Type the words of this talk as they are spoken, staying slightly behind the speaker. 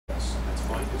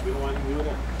We don't want to do it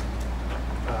alone.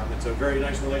 It's a very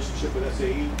nice relationship with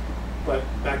SAE. But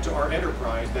back to our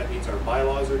enterprise, that means our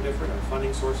bylaws are different, our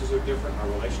funding sources are different, our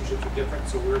relationships are different.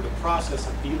 So we're in the process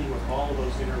of dealing with all of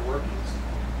those inner workings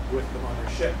with the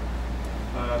mothership.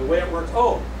 The way it works,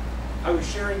 oh, I was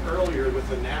sharing earlier with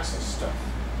the NASA stuff.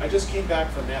 I just came back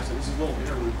from NASA. This is a little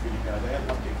interlude for you guys. I have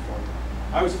an update for you.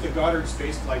 I was at the Goddard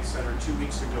Space Flight Center 2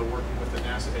 weeks ago working with the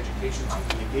NASA education team,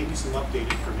 and they gave me some update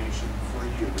information for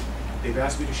you. They've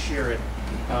asked me to share it.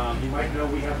 You might know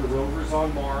we have the rovers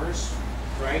on Mars,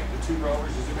 right? The 2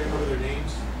 rovers. Does anybody remember their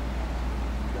names?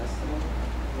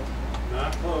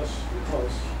 Not close. You're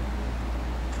close.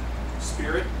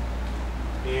 Spirit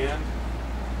and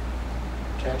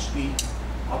Catch the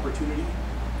Opportunity,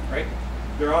 right?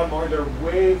 They're on Mars. They're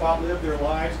way outlived their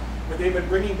lives, but they've been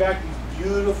bringing back these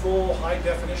beautiful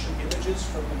high-definition images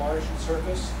from the Martian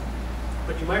surface.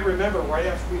 But you might remember right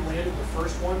after we landed the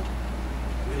first one,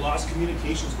 we lost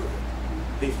communications with it.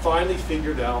 They finally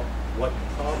figured out what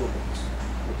the problem is.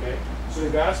 Okay, so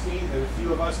they've asked me and a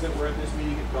few of us that were at this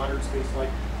meeting at Goddard Space Flight,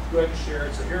 go ahead and share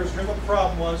it. So here's what the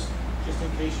problem was, just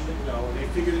in case you didn't know. And they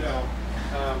figured it out.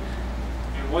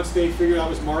 And once they figured out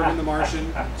it was Marvin the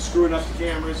Martian screwing up the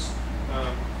cameras,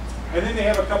 and then they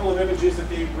have a couple of images that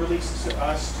they released to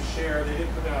us to share. They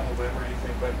didn't put it on the web or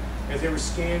anything, but as they were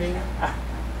scanning,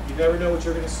 you never know what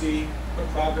you're going to see, but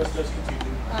progress does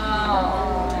continue.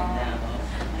 Oh.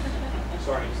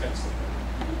 Sorry, that's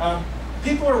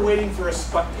people are waiting for a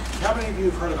Sputnik. How many of you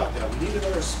have heard about that? We need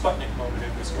another Sputnik moment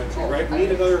in this country, right? We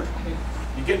need another.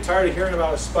 You getting tired of hearing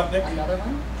about a Sputnik? Another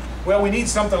one? Well, we need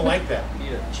something like that. We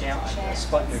need a challenge, a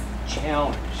Sputnik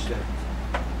challenge that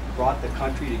brought the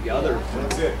country together for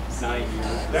 9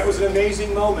 years. That was an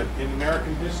amazing moment in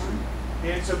American history.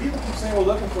 And so people keep saying we're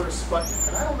looking for a Sputnik,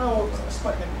 and I don't know a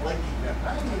Sputnik liking that.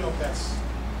 I don't even know if that's.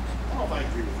 I don't know if I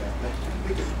agree with that. But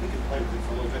we can play with it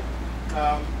for a little bit.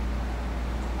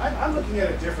 I'm looking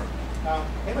at it differently.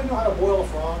 Anybody know how to boil a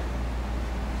frog?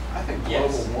 I think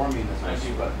global warming is my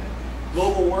Sputnik.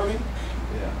 Global warming?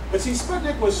 Yeah. But see,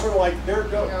 Sputnik was sort of like, there it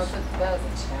goes. You know, that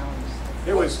was a challenge.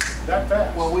 It was that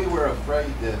fast. Well, we were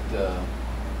afraid that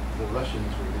the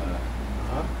Russians were going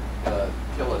to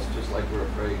kill us, just like we're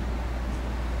afraid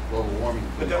global warming.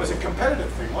 But that was a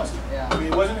competitive thing, wasn't it? Yeah. I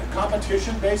mean, wasn't it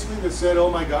competition basically that said,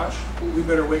 oh my gosh, we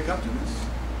better wake up to this?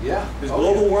 Yeah. Is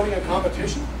global warming a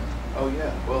competition? Oh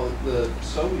yeah. Well, the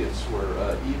Soviets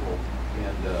were evil,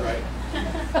 and right.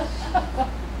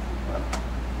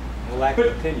 A lack of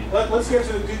opinion. Let's get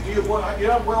to the. Do you boil? You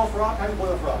don't boil a frog? How do you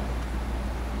boil a frog?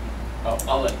 Oh,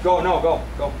 I'll let Go. No, go.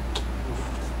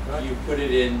 you put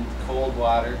it in cold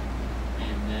water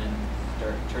and then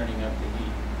start turning up the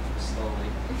heat slowly,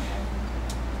 and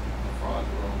the frog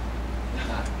will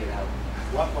not get out.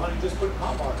 Why don't you just put it in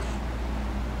hot water?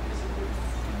 Because it would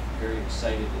be very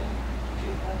excited and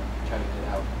try to get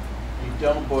out. you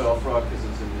don't boil frog because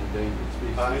it's an endangered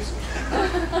species. I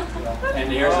see.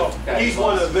 And here's a he's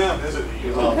one of them, isn't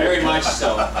he? Well, very much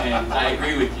so, and I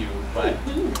agree with you, but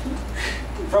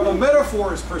from a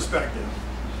metaphor's perspective,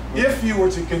 if you were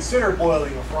to consider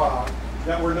boiling a frog,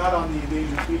 that we're not on the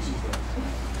endangered species list.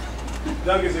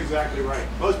 Doug is exactly right.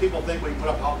 Most people think when you put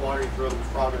up hot water, you throw the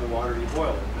frog in the water and you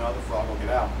boil it. No, the frog will get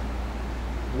out.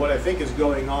 What I think is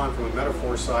going on from a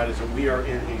metaphor side is that we are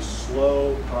in a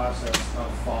slow process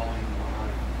of falling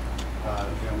behind.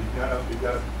 We've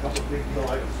got a couple of big deal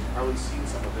items. You've probably seen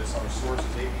some of this. Our source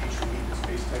is aviation, meet the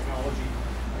space technology.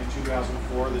 In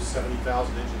 2004, there's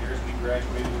 70,000 engineers we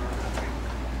graduated in our country.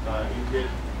 India,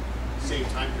 same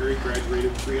time period,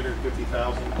 graduated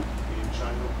 350,000. In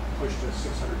China, pushed to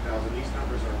 600,000. These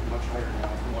numbers are much higher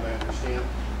now, from what I understand.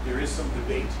 There is some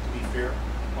debate, to be fair,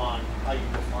 on how you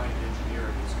define an engineer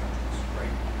in these countries,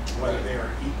 right? Whether they are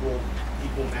equal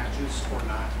matches or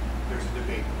not. There's a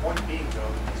debate. The point being, though,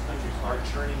 that these countries are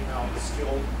churning out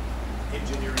skilled,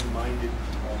 engineering-minded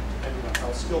people, depending on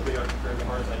how skilled they are compared to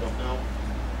ours, I don't know.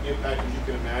 The impact, as you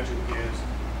can imagine, is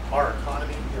our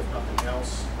economy, if nothing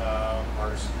else,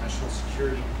 our national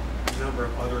security, a number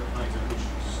of other kinds of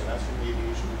issues. So that's from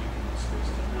aviation, and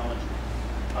space technology.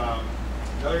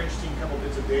 Another interesting couple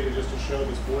bits of data just to show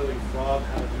this boiling frog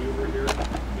kind of maneuver here.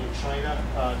 In China,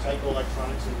 Tyco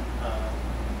Electronics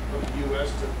from the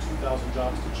U.S. took 2,000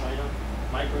 jobs to China.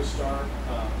 Microstar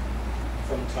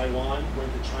from Taiwan went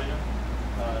to China.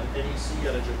 NEC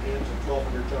out of Japan took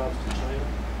 1,200 jobs to China.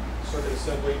 Circuit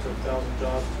Assembly took 1,000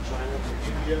 jobs to China. From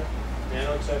India,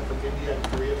 Nanotech from India and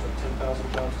Korea took 10,000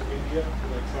 jobs to India.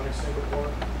 Electronics Singapore,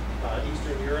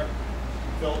 Eastern Europe,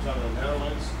 Philips out of the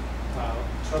Netherlands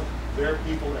took their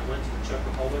people that went to the Czech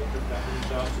Republic, took that many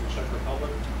jobs to the Czech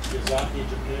Republic. Yazaki in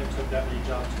Japan took that many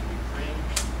jobs to Ukraine.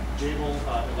 Jabil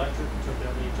Electric took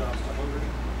that many jobs to Hungary.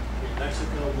 In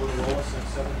Mexico, Motorola sent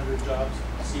 700 jobs.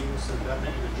 Siemens sent that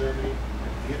many to Germany.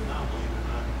 And Vietnam, believe it or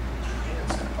not, Japan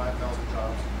sent 5,000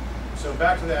 jobs. So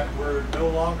back to that, we're no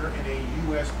longer in a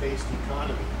U.S.-based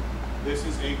economy. This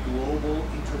is a global,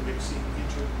 intermixing,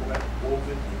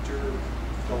 interwoven,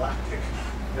 intergalactic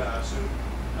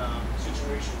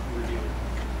situation we're dealing with.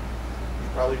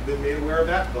 You've probably been made aware of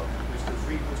that book. Mr.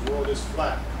 Friedman's World is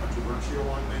Flat, controversial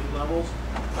on many levels,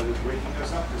 but it's waking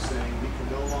us up to saying we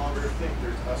can no longer think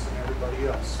there's us and everybody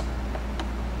else.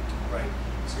 Right?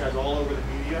 This guy's all over the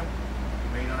media. You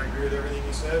may not agree with everything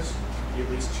he says. He at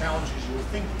least challenges your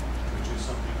thinking, which is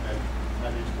something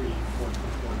that is pretty important.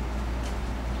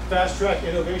 Fast Track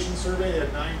Innovation Survey, they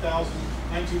had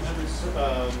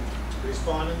 1,900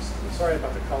 respondents. Sorry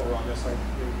about the color on this, I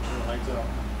didn't turn the lights out.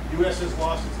 U.S. has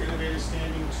lost its innovative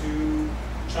standing to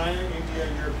China, India,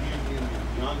 and European Union.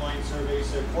 The online survey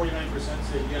said 49%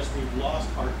 said yes, we've lost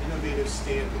our innovative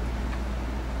standing.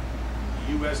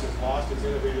 The U.S. has lost its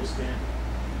innovative standing.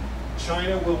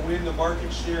 China will win the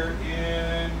market share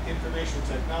in information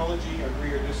technology,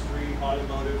 agree or disagree,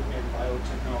 automotive, and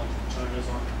biotechnology. China's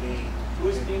on the game. Who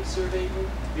is being surveyed?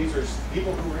 These are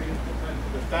people who are in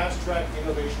the Fast Track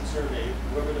Innovation Survey,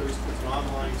 whoever it's an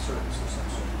online service of some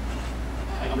sort.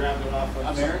 I grabbed it off of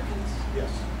Americans?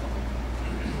 Yes.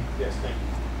 Yes, thank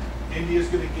you. India is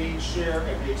going to gain share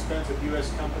at the expense of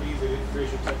U.S. companies in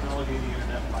information technology, the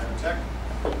internet, and biotech.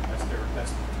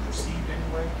 That's perceived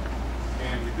anyway.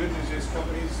 And the good news is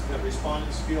companies that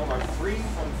respondents feel are free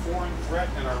from foreign threat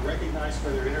and are recognized for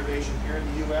their innovation here in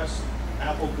the U.S.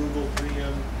 Apple, Google,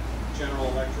 3M, General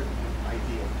Electric, and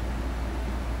Ideal.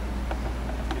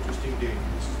 Interesting data.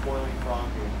 This is boiling frog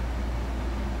data.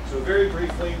 So very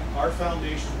briefly, our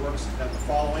foundation works at the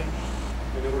following,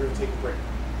 and then we're going to take a break.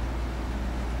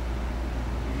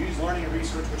 We use learning and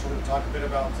research, which we're going to talk a bit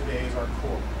about today, as our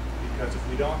core. Because if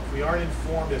we aren't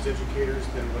informed as educators,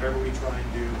 then whatever we try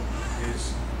and do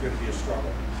is going to be a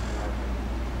struggle, in our opinion.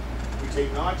 We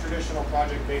take non-traditional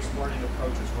project-based learning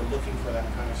approaches. We're looking for that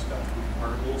kind of stuff.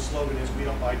 Our little slogan is, we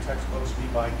don't buy textbooks, we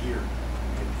buy gear.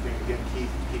 And again,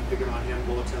 keep picking on him,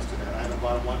 we'll attest to that. I haven't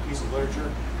bought one piece of literature.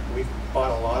 We've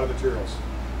bought a lot of materials.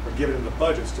 We're giving them the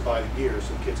budgets to buy the gear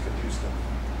so kids can do stuff.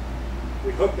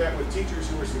 We hook that with teachers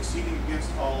who are succeeding against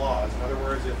all odds. In other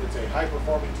words, if it's a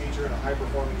high-performing teacher in a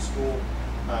high-performing school,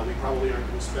 we probably aren't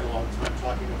going to spend a lot of time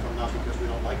talking with them, not because we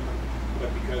don't like them, but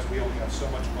because we only have so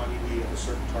much money, we have a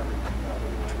certain target that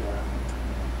we want to go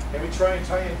after. And we try and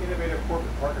tie in innovative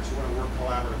corporate partners who want to work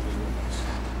collaboratively with us.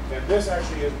 And this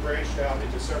actually has branched out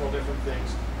into several different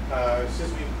things. Since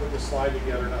we put this slide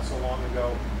together not so long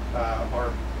ago,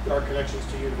 our connections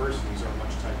to universities are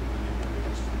much tighter than they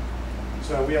used to be.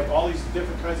 So we have all these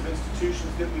different kinds of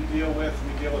institutions that we deal with.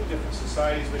 We deal with different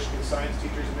societies, Michigan Science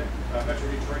Teachers, Metro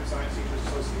Detroit Science Teachers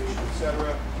Association,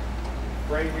 etc.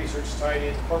 Brain research tied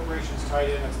in, corporations tied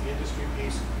in, that's the industry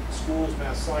piece, schools,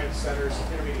 math science centers,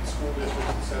 intermediate school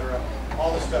districts, etc.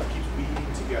 All this stuff keeps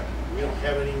weaving together. We don't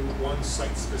have any one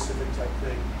site-specific type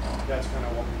thing. That's kind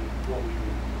of what we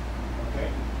do. Okay?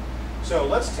 So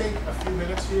let's take a few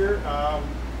minutes here. How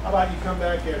about you come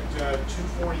back at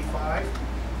 2:45?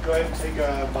 Go ahead and take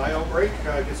a bio break,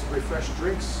 get some refreshed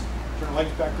drinks, turn the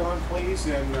lights back on, please,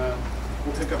 and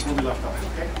we'll pick up where we left off,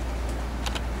 okay?